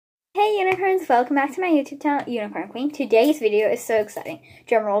Hey unicorns, welcome back to my YouTube channel, Unicorn Queen. Today's video is so exciting.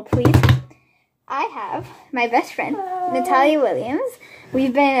 Drum roll please. I have my best friend, Natalija Williams.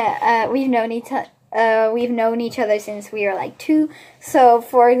 We've known each other since we were like 2, so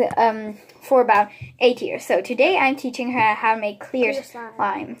for about 8 years. So today I'm teaching her how to make clear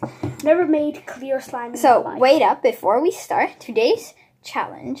slime. Never made clear slime. So wait up, before we start, today's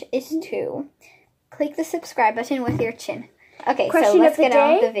challenge is to click the subscribe button with your chin. Okay, so let's get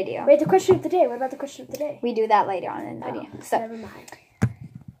on with the video. Wait, the question of the day. What about the question of the day? We do that later on in the video. So, never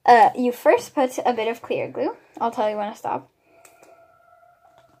mind. You first put a bit of clear glue. I'll tell you when to stop.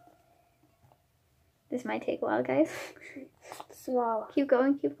 This might take a while, guys. Small. Keep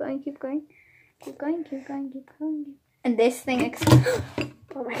going, keep going, keep going. Keep going, keep going, keep going. And this thing explodes.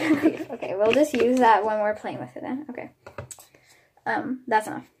 Oh my god. Okay, we'll just use that when we're playing with it then. Okay. That's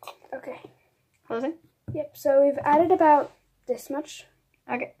enough. Okay. Close it? Yep, so we've added about this much.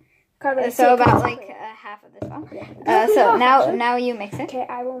 Okay. So about like half of this one. Yeah. So now you mix it. Okay,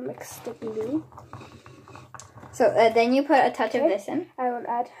 I will mix the glue. So then you put a touch of this in. I will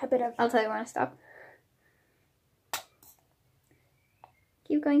add a bit of... I'll tell you when to stop.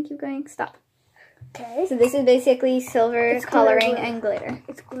 Keep going, stop. Okay. So this is basically silver coloring and glitter.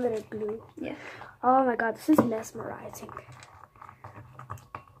 It's glitter glue. Yeah. Oh my god, this is mesmerizing.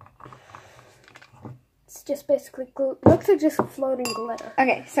 It's just basically glue. Looks like just floating glitter.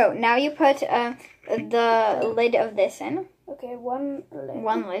 Okay, so now you put the lid of this in. Okay, one lid.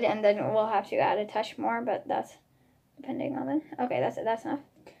 One lid, and then we'll have to add a touch more, but that's depending on it. Okay, that's it. That's enough.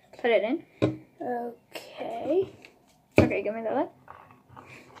 Put it in. Okay. Okay, give me the lid.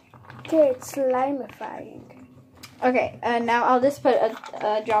 Okay, it's slimifying. Okay, now I'll just put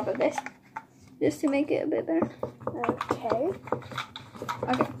a drop of this, just to make it a bit better. Okay.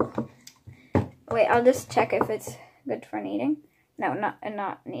 Okay. Wait, I'll just check if it's good for kneading. No,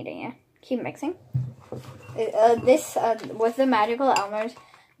 not kneading yet. Keep mixing. This with the magical Elmer's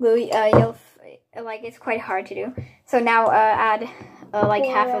glue, you'll it's quite hard to do. So now add like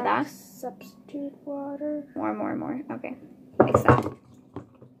half of that. Substitute water. More. Okay, mix that.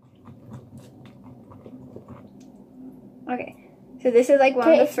 Okay, so this is like one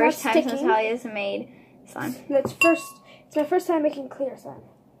of the first times Natalija's made slime. It's my first time making clear slime.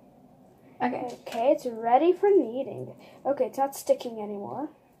 Okay. Okay, it's ready for kneading. Okay, it's not sticking anymore.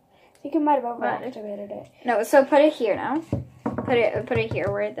 I think it might have overactivated it. No, so put it here now. Put it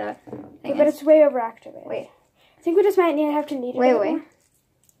here where the thing is. But it's way overactivated. Wait. I think we just might have to knead it. Wait.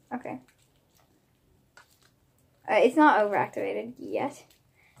 Okay. It's not overactivated yet.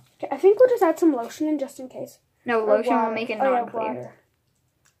 Okay, I think we'll just add some lotion in just in case. No, lotion will make it non-clear.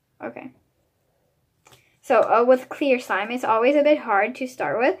 Okay. So with clear slime, it's always a bit hard to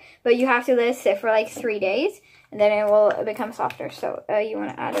start with, but you have to let it sit for like 3 days, and then it will become softer. So you want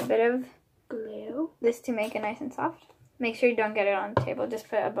to add a bit of glue, this to make it nice and soft. Make sure you don't get it on the table. Just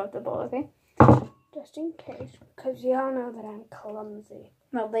put it above the bowl, okay? Just in case, because y'all know that I'm clumsy.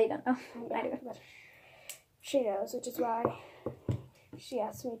 Well, they don't know. Yeah, I do. But she knows, which is why she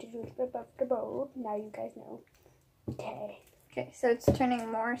asked me to do it above the bowl. Now you guys know. Okay. Okay, so it's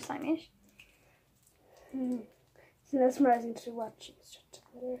turning more slimy-ish. It's mesmerizing to watch.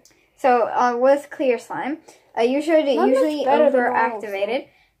 So with clear slime, you should usually overactivate it,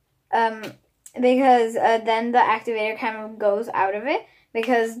 because then the activator kind of goes out of it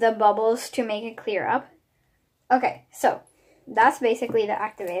because the bubbles to make it clear up. Okay, so that's basically the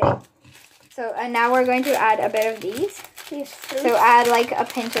activating. So now we're going to add a bit of these. So add like a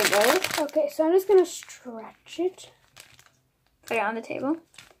pinch of those. Okay, so I'm just gonna stretch it. Put it on the table.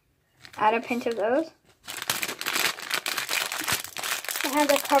 Add a pinch of those. My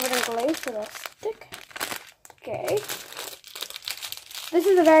hands are covered in glue, so they'll stick. Okay. This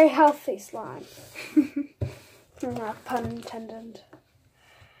is a very healthy slime. Not pun intended.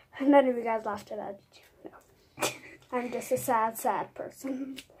 None of you guys laughed at that, did you? No. I'm just a sad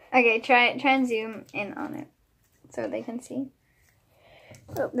person. Okay, try and zoom in on it so they can see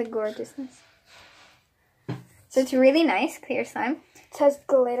the gorgeousness. So it's really nice, clear slime. It has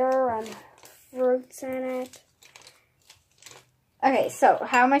glitter and fruits in it. Okay, so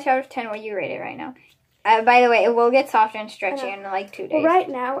how much out of 10 would you rate it right now? By the way, it will get softer and stretchy in like 2 days. Well, right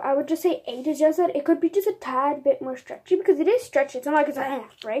now, I would just say 8 is just that. It could be just a tad bit more stretchy because it is stretchy. It's not like it's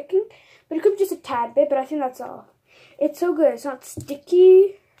breaking, but it could be just a tad bit, but I think that's all. It's so good. It's not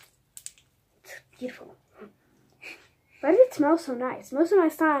sticky. It's beautiful. Why does it smell so nice? Most of my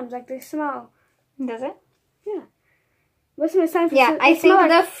slimes, like, they smell. Does it? Yeah. Most of my slimes, yeah, I think like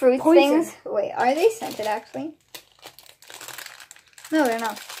the fruit poison. things. Wait, are they scented actually? No, they're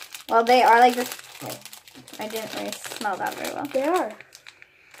not. Well, they are like this. Wait, I didn't really smell that very well. They are.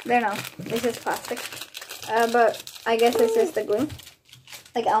 They're not. This is plastic. But I guess this is the glue.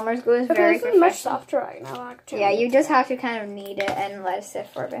 Like Elmer's glue is very this is much softer right now, actually. Yeah, you just have to kind of knead it and let it sit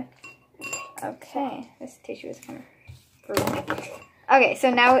for a bit. Okay, this tissue is kind of ruined. Okay, so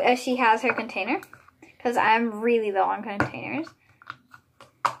now she has her container. Because I'm really low on containers.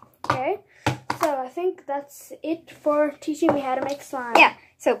 Okay, so I think that's it for teaching me how to make slime. Yeah,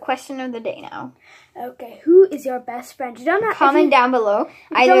 so question of the day now. Okay, who is your best friend? You don't have comment down below.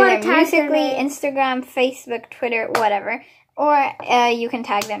 Either their Musical.ly, Instagram, Facebook, Twitter, whatever. Or you can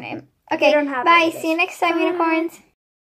tag their name. Okay, bye. See you next time, unicorns.